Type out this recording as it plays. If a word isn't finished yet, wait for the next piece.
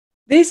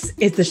This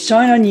is the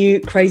Shine On You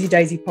Crazy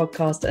Daisy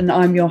podcast, and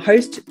I'm your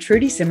host,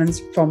 Trudy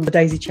Simmons from the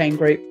Daisy Chain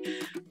Group,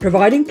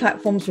 providing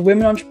platforms for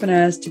women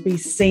entrepreneurs to be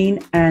seen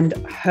and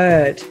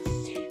heard.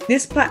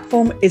 This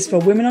platform is for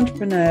women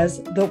entrepreneurs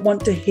that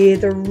want to hear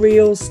the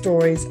real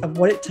stories of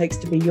what it takes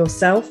to be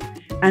yourself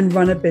and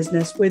run a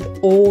business with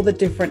all the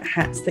different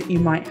hats that you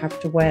might have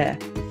to wear.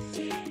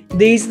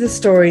 These are the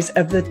stories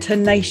of the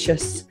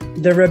tenacious,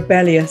 the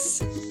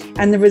rebellious,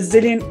 and the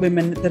resilient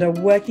women that are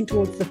working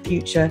towards the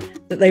future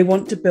that they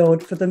want to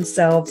build for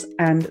themselves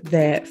and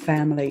their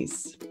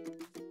families.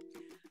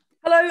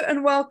 Hello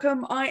and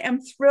welcome. I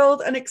am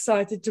thrilled and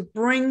excited to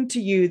bring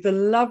to you the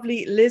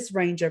lovely Liz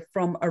Ranger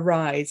from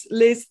Arise.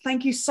 Liz,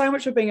 thank you so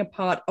much for being a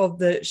part of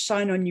the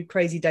Shine On You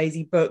Crazy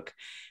Daisy book.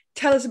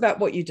 Tell us about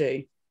what you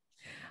do.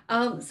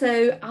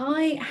 So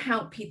I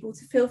help people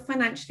to feel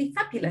financially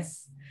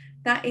fabulous.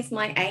 That is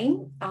my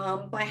aim,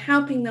 by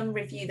helping them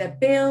review their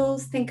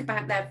bills, think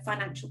about their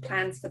financial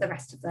plans for the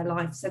rest of their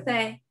life, so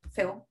they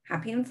feel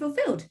happy and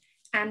fulfilled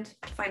and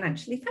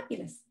financially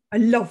fabulous. I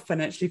love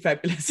financially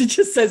fabulous. It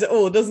just says it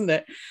all, doesn't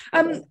it?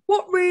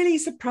 What really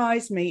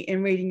surprised me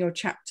in reading your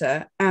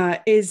chapter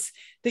is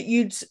that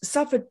you'd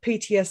suffered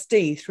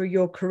PTSD through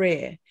your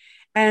career,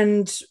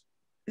 and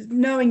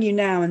knowing you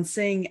now and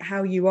seeing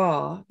how you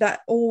are,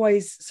 that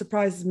always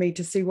surprises me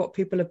to see what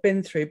people have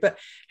been through. But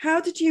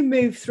how did you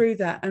move through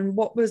that, and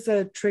what was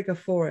the trigger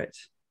for it?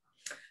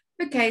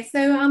 Okay,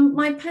 so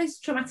my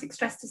post-traumatic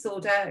stress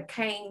disorder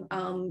came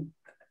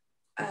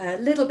a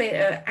little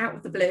bit out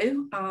of the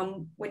blue.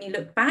 When you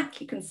look back,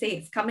 you can see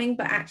it's coming,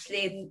 but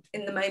actually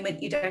in the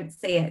moment you don't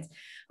see it.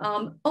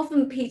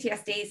 Often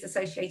PTSD is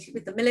associated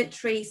with the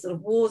military, sort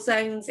of war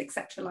zones,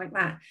 etc. like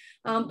that.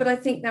 But I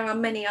think there are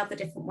many other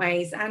different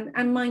ways,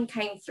 and mine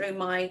came through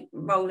my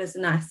role as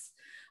a nurse.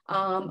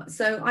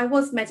 So I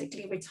was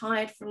medically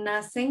retired from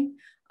nursing.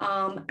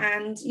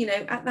 And, you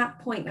know, at that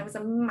point, there was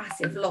a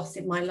massive loss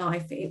in my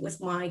life. It was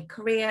my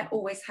career,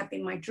 always had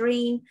been my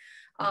dream.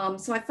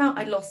 So I felt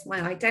I lost my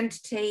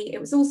identity.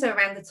 It was also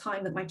around the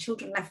time that my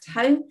children left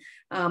home.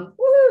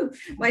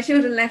 My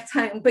children left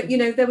home. But, you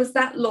know, there was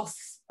that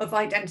loss of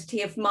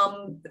identity of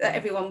mum that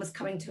everyone was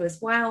coming to as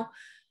well.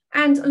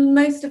 And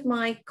most of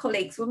my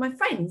colleagues were my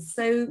friends.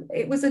 So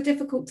it was a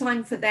difficult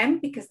time for them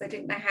because they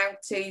didn't know how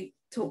to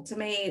talk to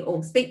me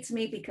or speak to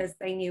me because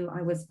they knew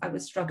I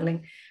was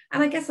struggling.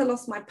 And I guess I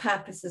lost my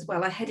purpose as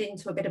well. I headed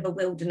into a bit of a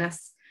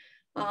wilderness.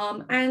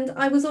 And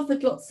I was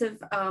offered lots of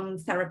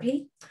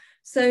therapy.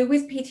 So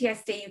with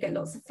PTSD, you get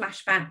lots of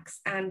flashbacks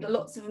and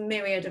lots of a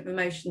myriad of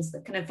emotions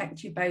that can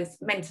affect you both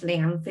mentally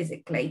and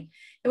physically.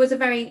 It was a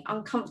very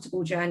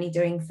uncomfortable journey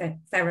doing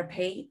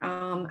therapy,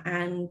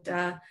 and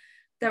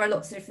there are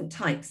lots of different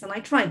types, and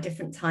I tried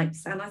different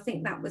types. And I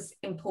think that was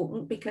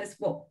important because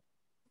what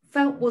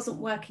felt wasn't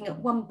working at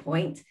one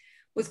point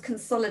was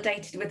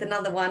consolidated with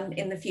another one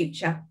in the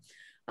future.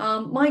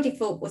 My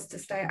default was to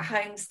stay at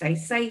home, stay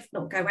safe,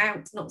 not go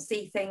out, not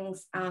see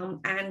things.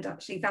 And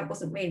actually that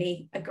wasn't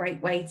really a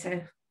great way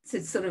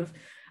to sort of,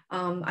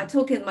 I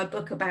talk in my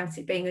book about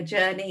it being a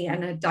journey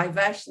and a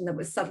diversion that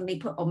was suddenly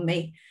put on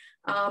me.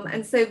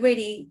 And so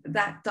really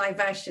that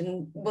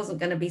diversion wasn't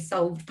going to be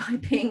solved by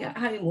being at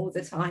home all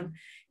the time.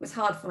 It was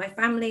hard for my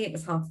family, it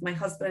was hard for my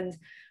husband.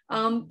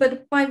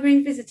 But by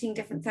revisiting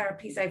different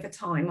therapies over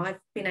time, I've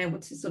been able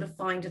to sort of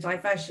find a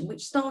diversion,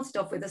 which started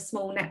off with a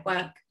small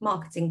network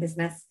marketing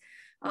business.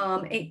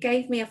 It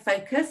gave me a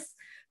focus,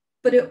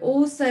 but it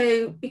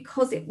also,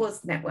 because it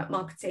was network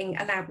marketing,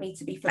 allowed me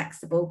to be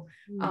flexible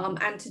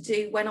and to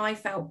do when I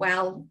felt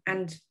well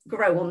and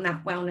grow on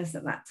that wellness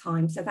at that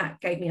time. So that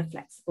gave me a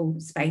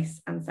flexible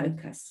space and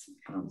focus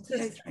to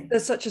go through.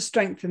 There's such a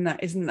strength in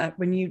that, isn't there?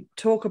 When you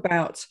talk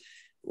about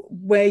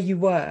where you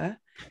were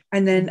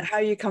and then how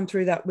you come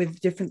through that with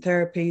different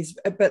therapies,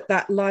 but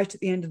that light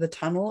at the end of the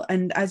tunnel.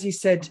 And as you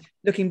said,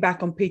 looking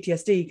back on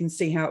PTSD, you can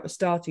see how it was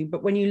starting.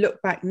 But when you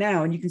look back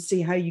now and you can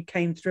see how you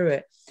came through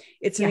it,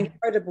 it's an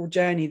incredible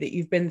journey that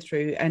you've been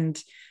through.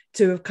 And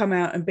to have come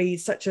out and be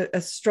such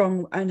a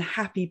strong and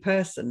happy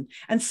person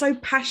and so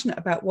passionate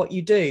about what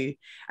you do,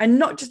 and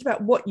not just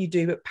about what you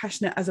do, but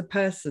passionate as a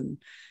person.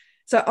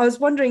 So I was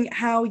wondering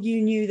how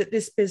you knew that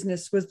this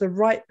business was the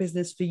right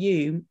business for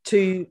you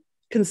to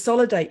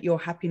consolidate your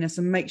happiness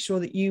and make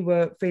sure that you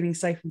were feeling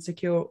safe and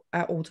secure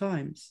at all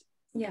times.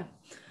 Yeah.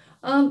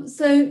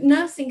 So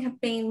nursing had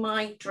been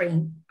my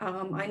dream.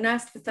 I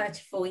nursed for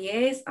 34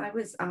 years. I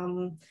was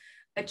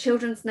a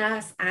children's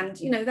nurse, and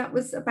you know that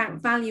was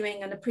about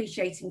valuing and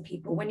appreciating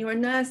people. When you're a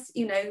nurse,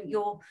 you know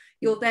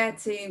you're there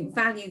to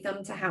value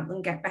them, to help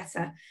them get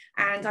better.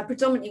 And I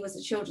predominantly was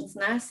a children's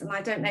nurse, and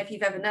I don't know if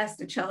you've ever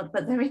nursed a child,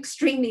 but they're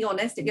extremely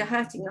honest. If you're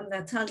hurting them,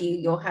 they'll tell you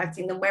you're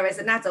hurting them, whereas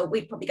an adult,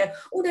 we'd probably go,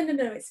 oh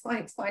no, it's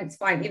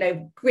fine, you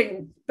know,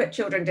 grin. But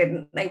children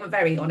didn't. They were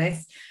very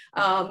honest.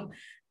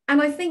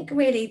 And I think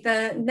really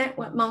the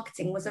network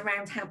marketing was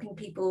around helping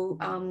people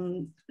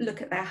look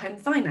at their home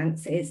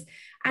finances.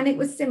 And it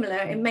was similar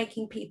in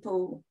making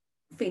people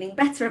feeling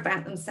better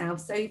about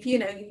themselves. So if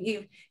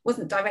you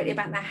wasn't directly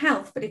about their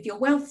health, but if your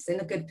wealth's in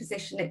a good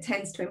position, it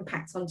tends to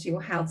impact onto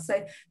your health.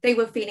 So they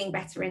were feeling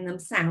better in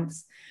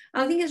themselves.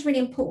 I think it's really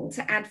important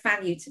to add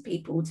value to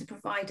people, to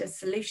provide a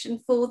solution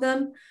for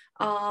them.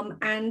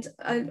 And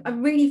I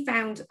really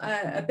found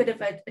a bit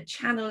of a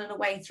channel and a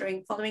way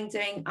through following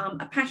doing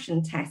a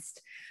passion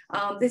test.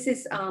 This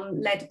is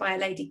led by a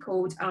lady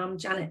called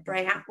Janet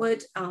Bray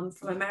Atwood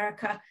from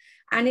America.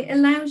 And it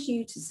allows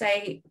you to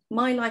say,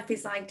 my life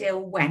is ideal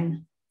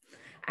when.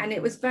 And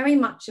it was very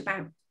much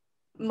about,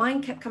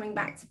 mine kept coming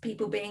back to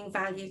people being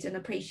valued and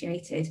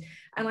appreciated.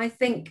 And I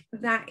think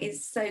that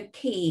is so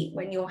key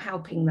when you're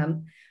helping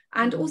them.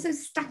 And also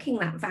stacking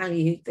that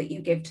value that you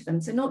give to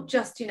them. So not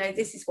just,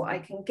 this is what I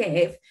can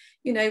give,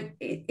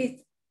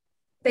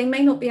 they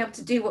may not be able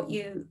to do what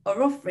you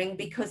are offering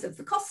because of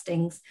the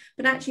costings,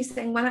 but actually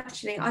saying, well,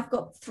 actually, I've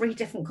got 3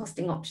 different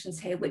costing options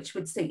here, which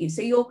would suit you.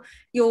 So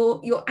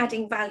you're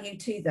adding value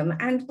to them.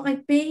 And by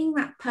being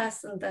that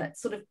person that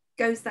sort of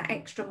goes that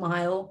extra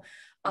mile,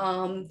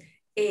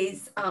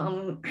 is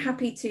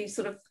happy to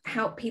sort of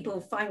help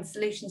people find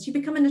solutions, you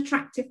become an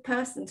attractive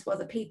person to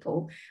other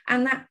people.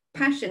 And that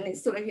passion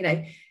is sort of,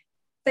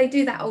 they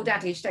do that old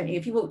adage, don't you?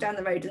 If you walk down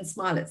the road and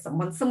smile at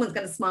someone, someone's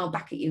going to smile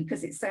back at you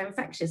because it's so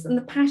infectious. And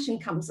the passion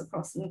comes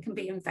across and can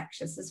be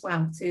infectious as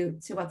well to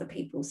other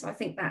people. So I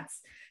think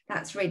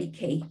that's really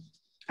key.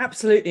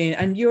 Absolutely.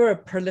 And you're a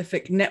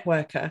prolific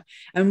networker,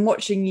 and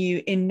watching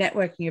you in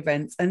networking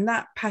events, and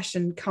that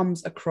passion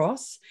comes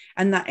across,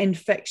 and that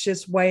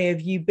infectious way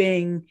of you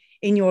being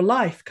in your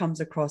life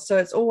comes across. So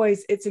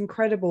it's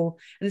incredible.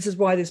 And this is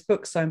why this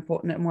book's so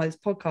important, and why this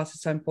podcast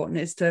is so important,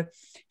 is to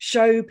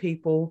show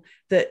people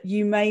that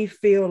you may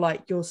feel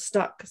like you're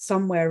stuck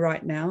somewhere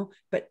right now,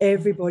 but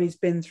everybody's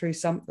been through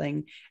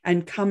something,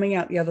 and coming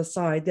out the other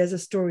side, there's a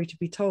story to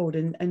be told.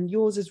 And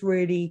yours is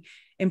really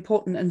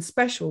important and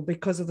special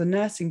because of the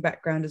nursing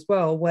background as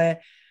well, where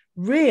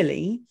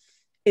really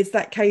it's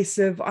that case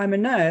of, I'm a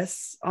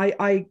nurse,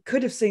 I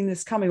could have seen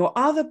this coming, or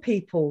other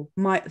people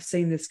might have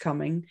seen this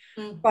coming,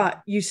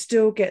 but you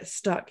still get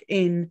stuck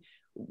in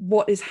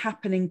what is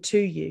happening to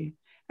you.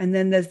 And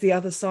then there's the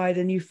other side,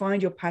 and you find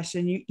your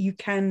passion, you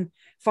can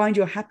find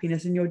your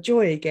happiness and your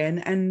joy again,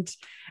 and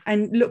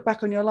look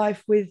back on your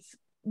life with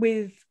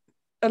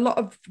a lot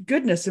of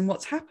goodness in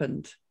what's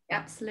happened.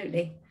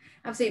 Absolutely.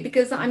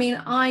 Because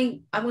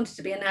I wanted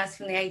to be a nurse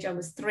from the age I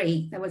was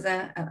 3. There was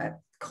a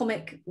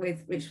comic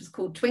which was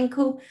called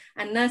Twinkle,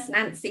 and Nurse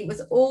Nancy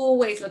was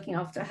always looking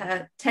after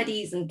her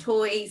teddies and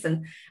toys,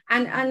 and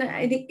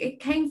it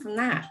came from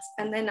that.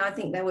 And then I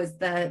think there was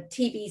the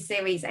TV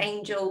series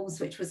Angels,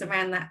 which was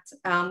around that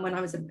when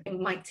I was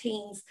in my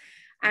teens.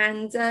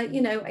 And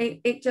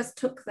it just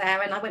took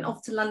there, and I went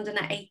off to London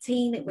at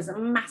 18. It was a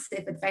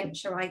massive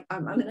adventure.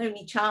 I'm an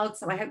only child,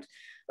 so I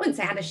wouldn't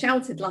say I had a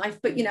sheltered life,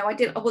 but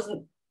I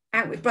wasn't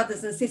out with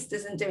brothers and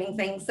sisters and doing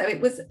things. So it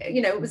was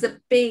a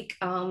big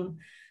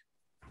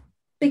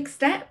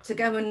step to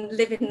go and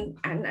live in,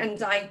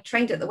 and I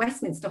trained at the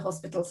Westminster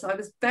Hospital. So I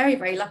was very,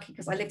 very lucky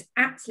because I lived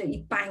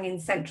absolutely bang in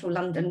central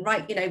London,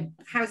 right,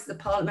 Houses of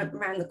Parliament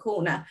around the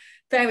corner,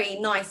 very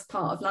nice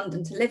part of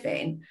London to live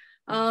in.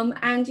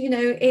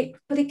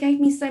 But it gave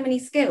me so many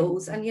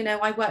skills. And,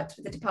 I worked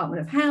with the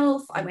Department of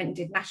Health, I went and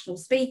did national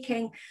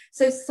speaking.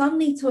 So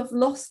suddenly to have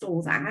lost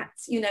all that,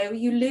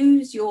 you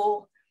lose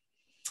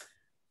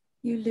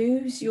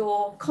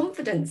your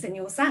confidence in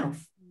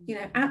yourself,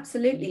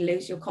 absolutely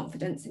lose your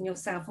confidence in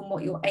yourself and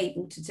what you're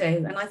able to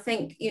do. And I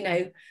think,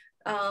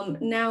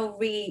 now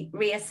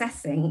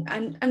reassessing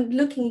and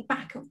looking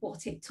back at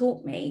what it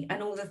taught me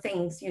and all the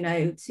things,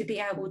 to be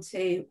able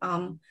to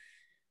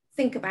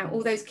think about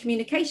all those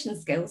communication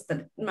skills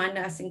that my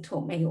nursing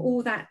taught me,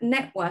 all that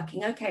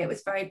networking. Okay, it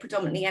was very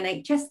predominantly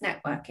NHS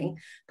networking,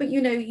 but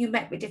you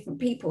met with different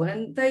people,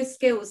 and those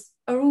skills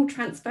are all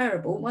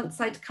transferable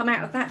once I'd come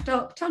out of that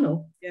dark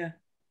tunnel. Yeah.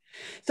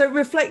 So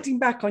reflecting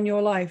back on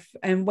your life,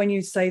 and when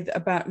you say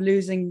about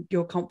losing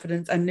your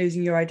confidence and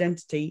losing your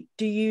identity,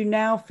 do you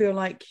now feel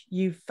like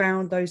you've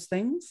found those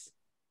things?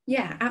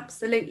 Yeah,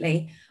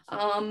 absolutely.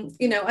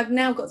 I've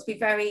now got to be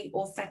very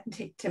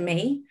authentic to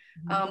me.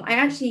 I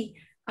actually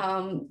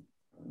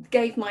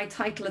gave my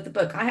title of the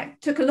book. I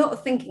took a lot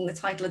of thinking the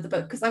title of the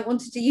book because I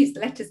wanted to use the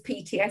letters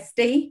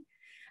PTSD.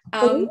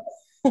 Nice.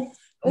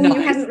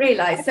 You hadn't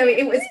realised. So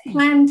it was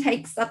Plan,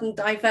 Take, Sudden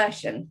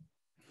Diversion,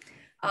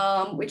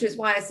 which is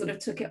why I sort of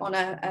took it on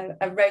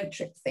a road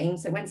trip theme.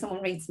 So when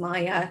someone reads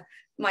my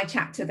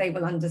chapter, they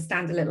will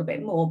understand a little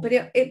bit more. But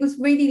it was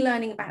really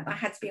learning about that I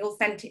had to be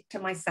authentic to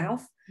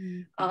myself.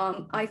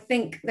 I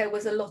think there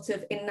was a lot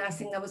of, in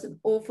nursing, there was an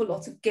awful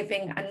lot of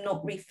giving and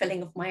not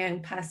refilling of my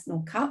own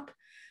personal cup.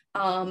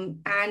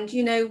 And,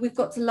 we've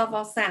got to love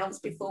ourselves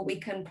before we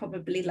can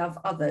probably love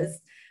others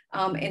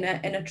in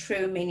a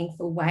true,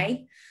 meaningful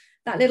way.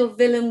 That little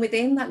villain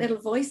within, that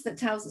little voice that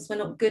tells us we're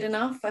not good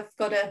enough, I've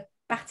got to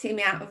bat him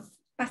out.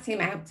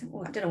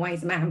 Well, I don't know why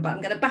he's a man, but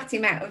I'm going to bat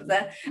him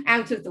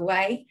out of the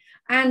way,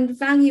 and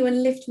value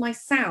and lift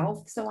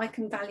myself so I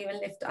can value and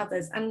lift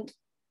others, and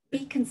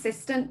be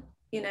consistent.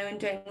 you know, in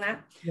doing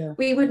that. Yeah.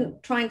 We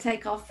wouldn't try and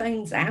take our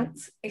phones out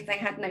if they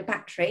had no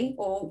battery,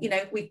 or, you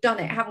know, we've done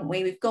it, haven't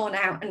we? We've gone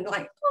out and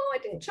like, oh, I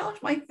didn't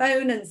charge my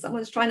phone, and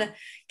someone's trying to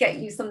get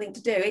you something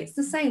to do. It's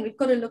the same. We've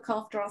got to look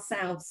after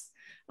ourselves.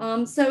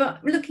 So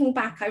looking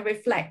back, I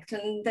reflect,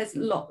 and there's a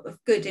lot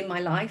of good in my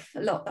life,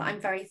 a lot that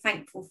I'm very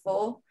thankful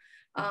for.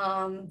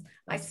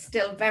 I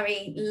still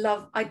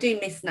I do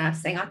miss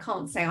nursing. I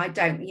can't say I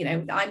don't, you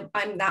know,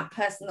 I'm that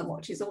person that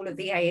watches all of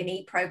the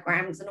A&E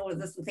programs and all of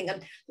this thing,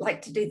 and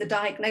like to do the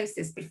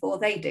diagnosis before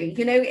they do,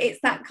 you know,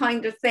 it's that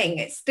kind of thing.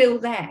 It's still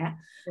there.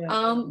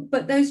 Yeah.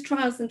 But those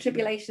trials and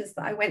tribulations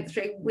that I went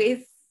through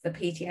with the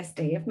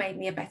PTSD have made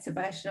me a better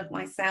version of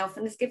myself,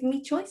 and has given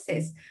me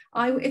choices.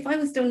 If I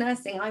was still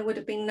nursing, I would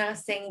have been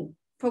nursing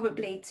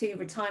probably to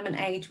retirement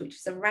age, which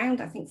is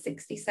around, I think,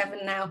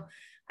 67 now.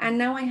 And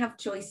now I have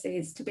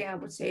choices to be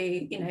able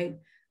to, you know,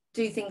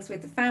 do things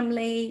with the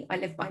family. I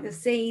live by the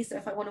sea, so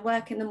if I want to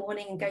work in the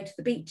morning and go to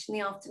the beach in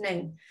the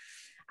afternoon.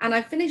 And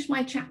I finished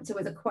my chapter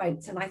with a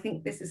quote, and I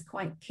think this is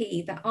quite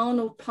key, that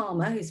Arnold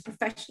Palmer, who's a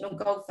professional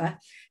golfer,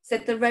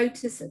 said the road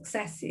to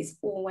success is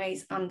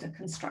always under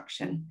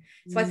construction.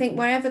 So I think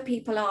wherever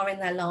people are in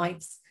their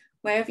lives,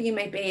 wherever you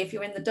may be, if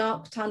you're in the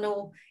dark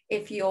tunnel,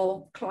 if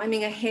you're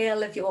climbing a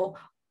hill, if you're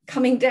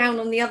coming down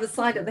on the other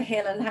side of the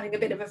hill and having a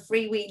bit of a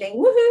freewheeling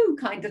woohoo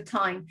kind of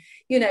time,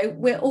 you know,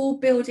 we're all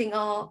building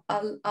our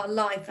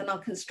life and our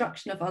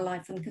construction of our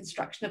life and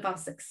construction of our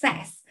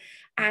success.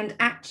 And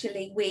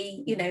actually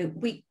we, you know,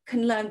 we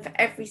can learn for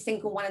every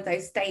single one of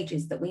those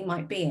stages that we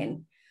might be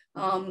in,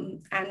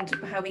 and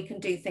how we can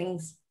do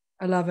things.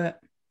 I love it.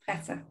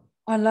 Better.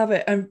 I love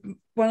it. And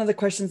one of the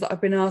questions that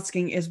I've been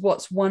asking is,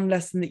 what's one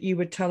lesson that you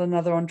would tell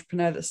another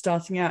entrepreneur that's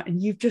starting out?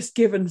 And you've just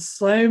given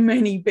so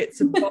many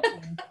bits of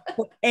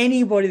for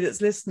anybody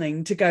that's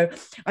listening to go,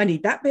 I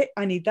need that bit,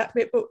 I need that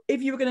bit. But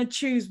if you were going to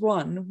choose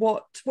one,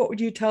 what would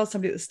you tell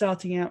somebody that's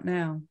starting out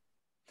now?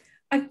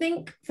 I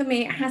think for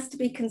me, it has to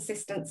be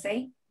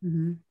consistency.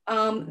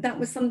 Mm-hmm. That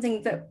was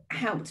something that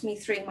helped me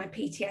through my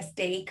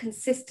PTSD,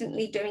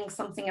 consistently doing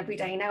something every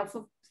day. Now,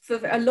 for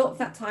a lot of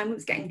that time, it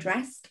was getting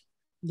dressed.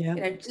 Yeah,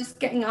 you know, just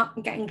getting up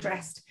and getting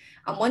dressed.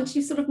 And once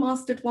you've sort of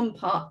mastered one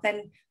part,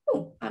 then,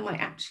 oh, I might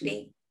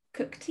actually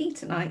cook tea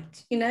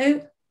tonight, you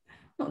know,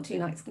 not 2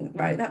 nights in a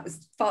row, that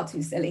was far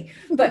too silly.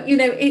 But, you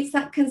know, it's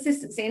that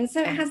consistency. And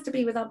so it has to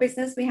be with our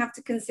business. We have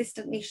to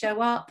consistently show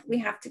up. We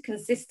have to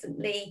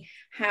consistently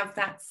have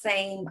that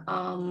same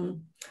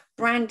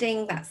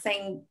branding, that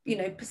same, you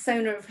know,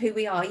 persona of who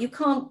we are. You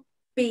can't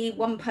be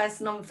one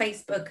person on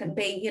Facebook and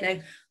be, you know,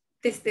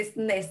 this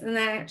and this, and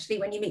then actually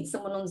when you meet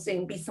someone on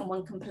Zoom, be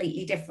someone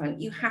completely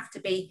different. You have to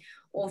be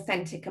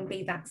authentic and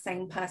be that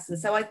same person.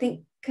 So I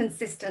think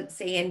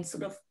consistency in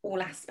sort of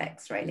all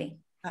aspects, really.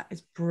 That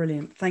is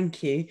brilliant.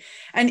 Thank you.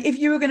 And if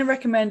you were going to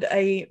recommend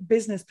a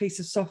business piece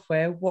of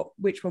software,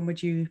 which one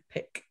would you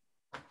pick?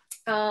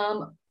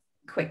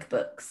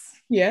 QuickBooks.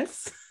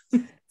 Yes.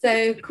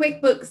 So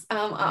QuickBooks,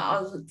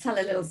 I'll tell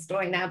a little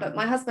story now, but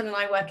my husband and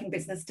I work in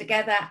business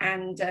together,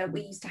 and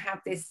we used to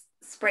have this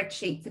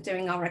spreadsheet for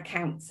doing our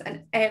accounts,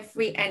 and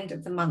every end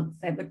of the month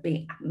there would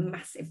be a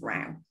massive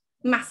row,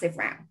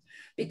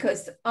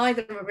 because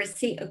either a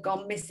receipt had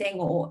gone missing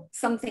or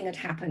something had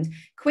happened.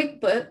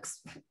 QuickBooks,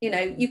 you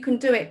know, you can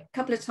do it a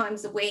couple of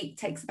times a week,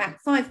 takes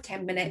about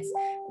 5-10 minutes,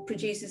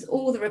 produces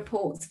all the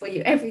reports for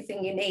you,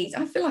 everything you need.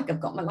 I feel like I've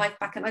got my life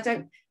back, and I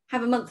don't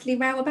have a monthly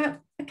row about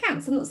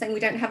accounts. I'm not saying we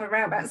don't have a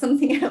row about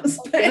something else,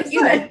 but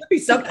you know, there'll be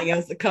something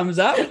else that comes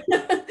up.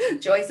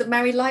 Joys of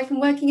married life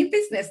and working in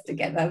business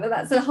together, but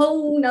that's a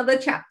whole nother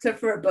chapter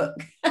for a book.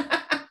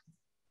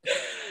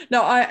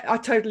 No, I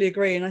totally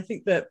agree. And I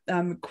think that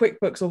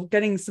QuickBooks, or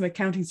getting some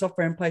accounting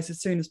software in place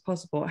as soon as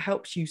possible,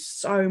 helps you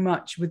so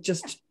much with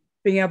just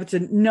being able to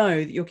know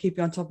that you're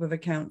keeping on top of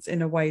accounts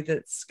in a way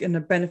that's going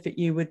to benefit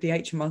you with the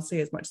HMRC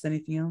as much as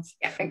anything else.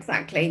 Yeah,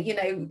 exactly. You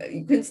know,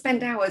 you can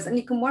spend hours and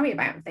you can worry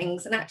about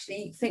things, and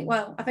actually you think,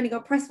 well, I've only got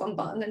to press one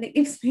button and it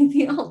gives me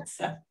the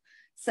answer.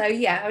 So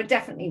yeah, I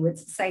definitely would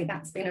say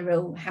that's been a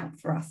real help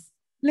for us.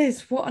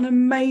 Liz, what an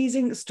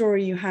amazing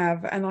story you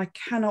have, and I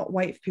cannot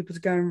wait for people to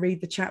go and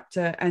read the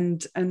chapter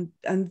and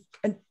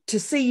to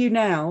see you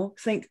now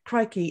think,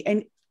 crikey,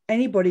 and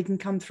anybody can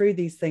come through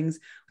these things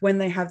when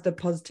they have the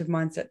positive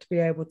mindset to be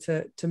able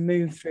to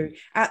move through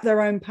at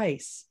their own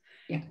pace.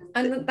 Yeah,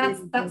 and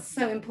that's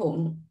so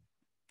important.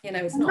 You know,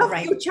 it's not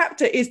right. Your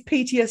chapter is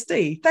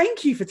PTSD.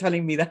 Thank you for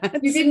telling me that.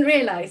 You didn't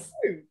realise.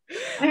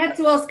 I had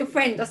to ask a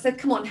friend. I said,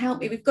 come on, help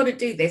me. We've got to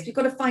do this. We've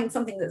got to find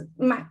something that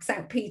max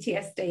out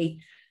PTSD.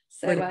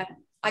 So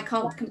I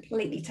can't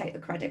completely take the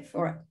credit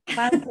for it.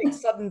 Fantastic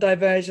Southern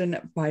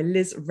Diversion by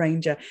Liz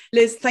Ranger.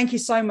 Liz, thank you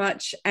so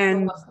much.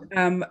 And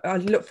I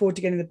look forward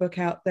to getting the book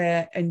out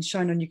there, and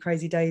shine on you,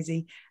 Crazy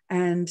Daisy,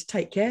 and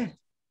take care.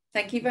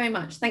 Thank you very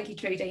much. Thank you,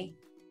 Trudy.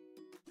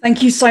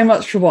 Thank you so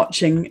much for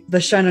watching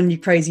the Shine on You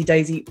Crazy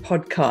Daisy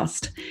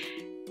podcast.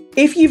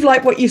 If you've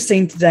liked what you've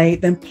seen today,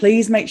 then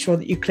please make sure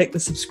that you click the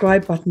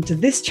subscribe button to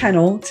this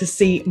channel to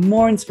see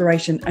more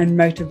inspiration and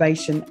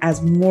motivation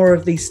as more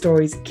of these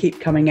stories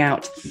keep coming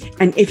out.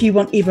 And if you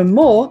want even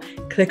more,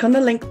 click on the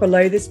link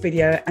below this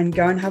video and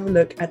go and have a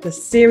look at the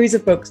series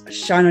of books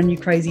Shine On You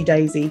Crazy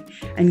Daisy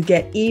and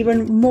get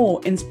even more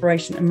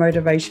inspiration and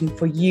motivation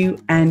for you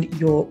and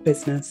your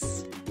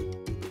business.